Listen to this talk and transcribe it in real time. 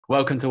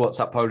Welcome to What's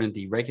Up Poland,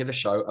 the regular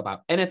show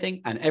about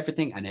anything and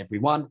everything and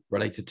everyone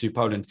related to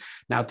Poland.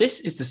 Now, this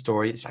is the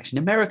story. It's actually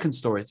an American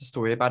story. It's a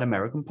story about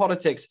American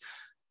politics,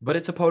 but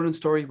it's a Poland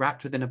story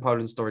wrapped within a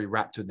Poland story,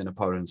 wrapped within a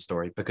Poland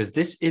story, because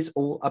this is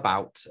all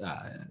about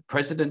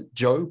President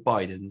Joe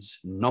Biden's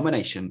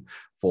nomination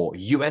for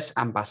US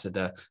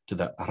ambassador to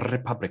the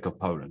Republic of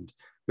Poland,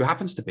 who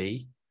happens to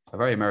be a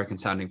very American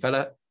sounding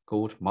fella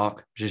called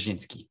Mark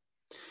Brzezinski.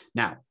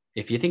 Now,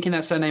 if you're thinking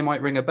that surname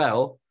might ring a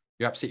bell,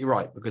 you're absolutely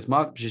right, because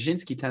Mark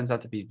Brzezinski turns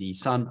out to be the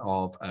son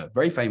of a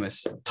very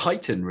famous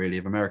titan, really,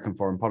 of American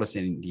foreign policy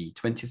in the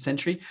 20th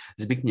century,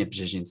 Zbigniew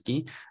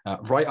Brzezinski,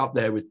 right up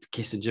there with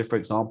Kissinger, for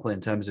example,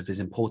 in terms of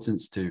his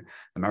importance to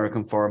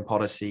American foreign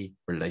policy,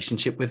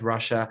 relationship with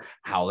Russia,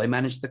 how they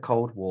managed the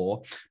Cold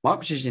War.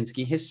 Mark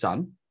Brzezinski, his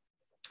son,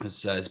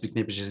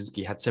 Zbigniew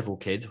Brzezinski had several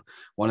kids.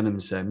 One of them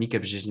is Mika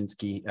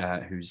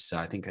Brzezinski, who's,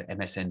 I think, at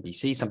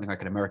MSNBC, something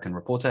like an American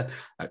reporter,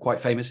 quite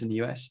famous in the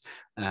US,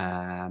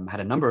 had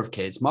a number of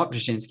kids. Mark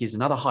Brzezinski is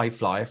another high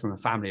flyer from a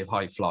family of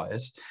high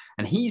flyers,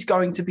 and he's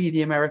going to be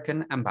the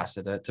American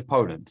ambassador to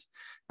Poland.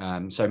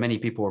 So many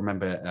people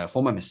remember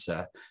former Miss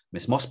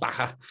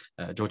Mosbacher,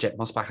 Georgette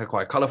Mosbacher,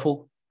 quite a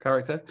colorful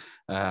character.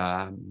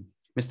 Mr.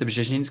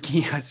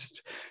 Brzezinski has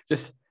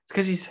just,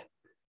 because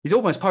he's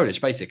almost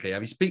Polish, basically. I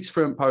mean, he speaks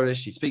fluent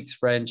Polish, he speaks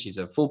French, he's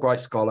a Fulbright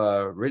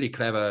scholar, really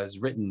clever,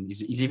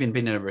 he's even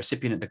been a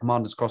recipient of the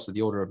Commander's Cross of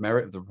the Order of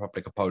Merit of the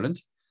Republic of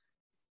Poland.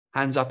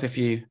 Hands up if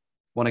you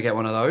want to get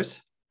one of those.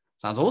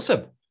 Sounds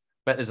awesome.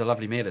 Bet there's a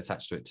lovely meal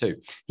attached to it too.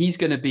 He's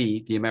going to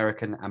be the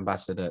American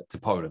ambassador to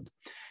Poland.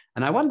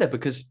 And I wonder,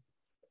 because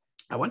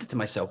I wondered to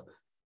myself,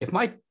 if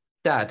my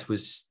dad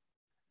was,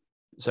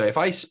 so if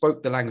I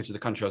spoke the language of the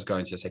country I was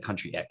going to, say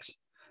country X,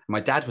 and my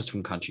dad was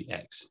from country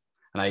X,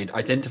 and I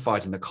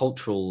identified in a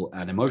cultural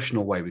and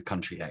emotional way with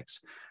country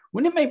X,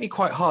 wouldn't it make me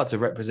quite hard to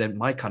represent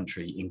my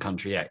country in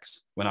country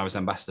X when I was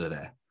ambassador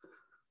there?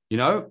 You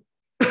know,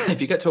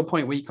 if you get to a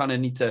point where you kind of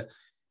need to,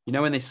 you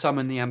know, when they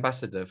summon the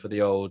ambassador for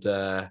the old,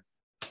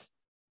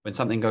 when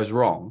something goes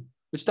wrong,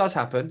 which does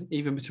happen,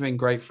 even between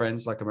great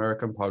friends like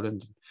America and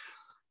Poland,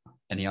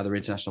 any other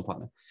international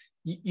partner,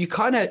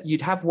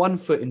 you'd have one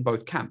foot in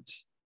both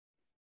camps.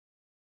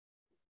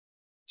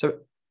 So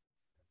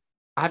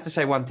I have to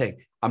say one thing.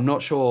 I'm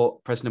not sure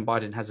President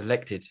Biden has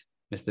elected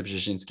Mr.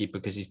 Brzezinski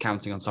because he's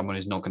counting on someone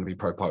who's not going to be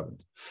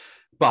pro-Poland.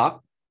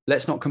 But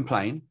let's not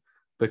complain,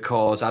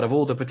 because out of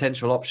all the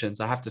potential options,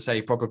 I have to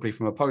say, probably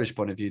from a Polish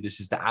point of view, this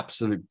is the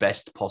absolute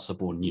best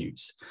possible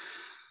news.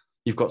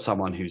 You've got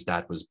someone whose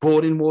dad was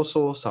born in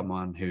Warsaw,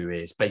 someone who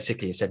is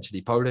basically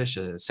essentially Polish,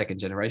 a second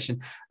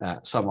generation,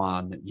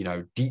 someone, you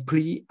know,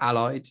 deeply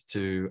allied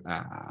to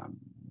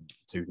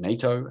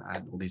NATO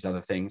and all these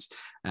other things,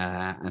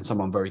 and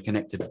someone very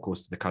connected, of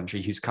course, to the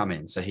country, who's come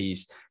in. So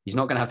he's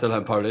not going to have to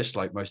learn Polish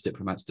like most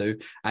diplomats do,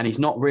 and he's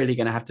not really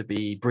going to have to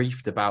be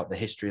briefed about the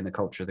history and the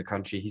culture of the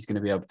country. He's going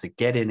to be able to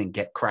get in and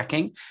get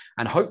cracking,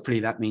 and hopefully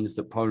that means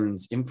that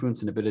Poland's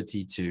influence and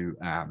ability to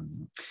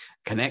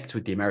connect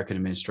with the American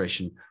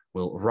administration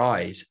will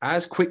rise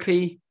as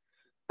quickly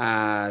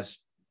as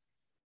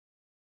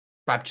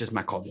Babcia's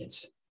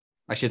Makowiec.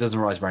 Actually, it doesn't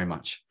rise very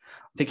much.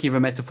 I'm thinking of a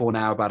metaphor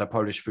now about a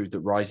Polish food that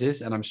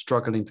rises, and I'm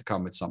struggling to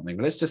come with something.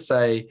 Let's just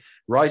say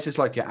rises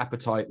like your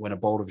appetite when a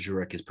bowl of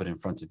żurek is put in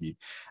front of you.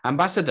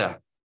 Ambassador,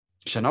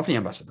 Szanowny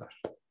Ambassador,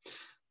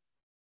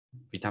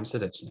 witam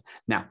serdecznie.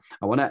 Now,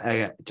 I want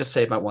to just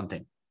say about one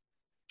thing.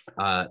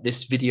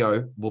 This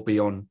video will be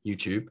on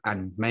YouTube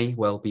and may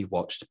well be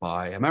watched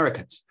by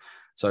Americans.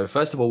 So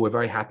first of all, we're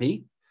very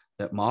happy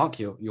that Mark,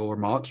 you're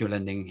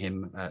lending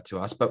him to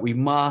us, but we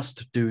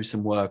must do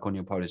some work on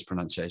your Polish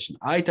pronunciation.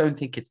 I don't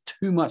think it's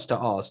too much to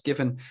ask,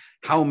 given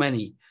how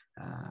many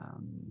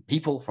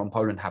people from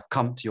Poland have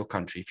come to your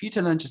country, for you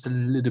to learn just a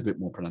little bit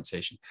more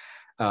pronunciation.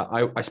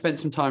 I spent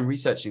some time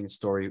researching this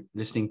story,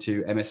 listening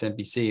to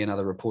MSNBC and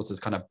other reporters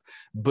kind of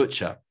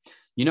butcher.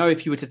 You know,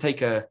 if you were to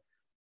take a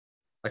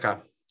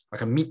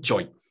meat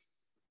joint,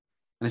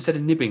 and instead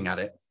of nibbling at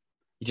it,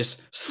 you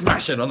just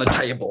smash it on the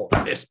table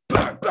like this,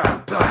 bang,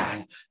 bang,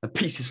 bang, and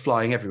pieces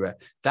flying everywhere.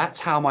 That's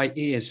how my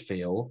ears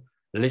feel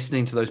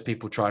listening to those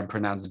people try and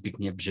pronounce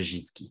Zbigniew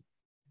Brzezinski.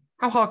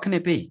 How hard can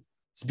it be?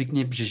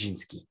 Zbigniew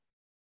Brzezinski.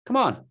 Come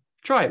on,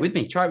 try it with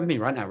me. Try it with me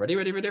right now. Ready,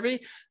 ready, ready,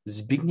 ready?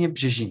 Zbigniew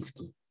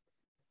Brzezinski.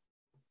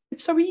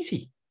 It's so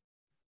easy.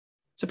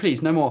 So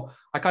please, no more.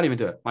 I can't even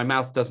do it. My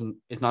mouth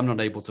I'm not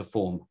able to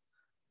form.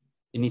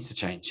 It needs to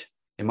change.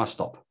 It must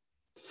stop.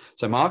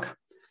 So Mark,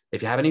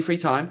 if you have any free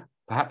time,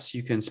 perhaps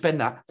you can spend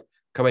that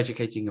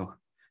co-educating your,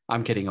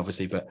 I'm kidding,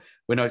 obviously, but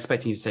we're not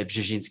expecting you to say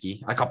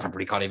Brzezinski. I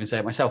probably can't even say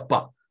it myself,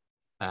 but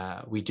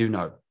we do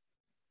know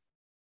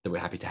that we're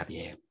happy to have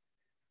you here.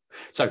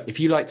 So if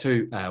you'd like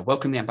to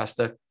welcome the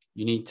ambassador,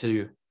 you need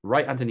to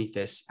write underneath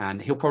this,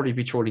 and he'll probably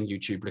be trawling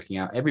YouTube, looking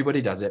out.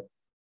 Everybody does it.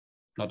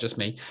 not just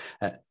me,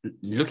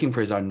 looking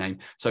for his own name.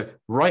 So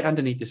right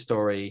underneath this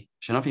story,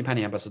 Szanowni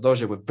Pani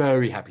Ambasadorze, we're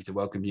very happy to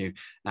welcome you.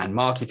 And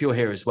Mark, if you're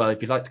here as well,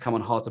 if you'd like to come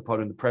on Heart of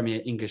Poland, the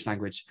premier English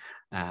language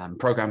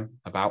program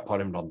about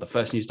Poland on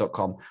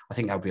thefirstnews.com, I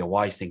think that would be a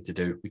wise thing to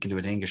do. We can do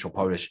it in English or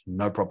Polish,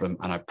 no problem.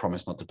 And I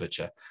promise not to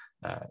butcher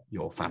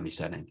your family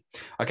surname.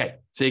 Okay,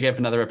 see you again for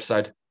another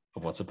episode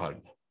of What's a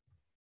Poland.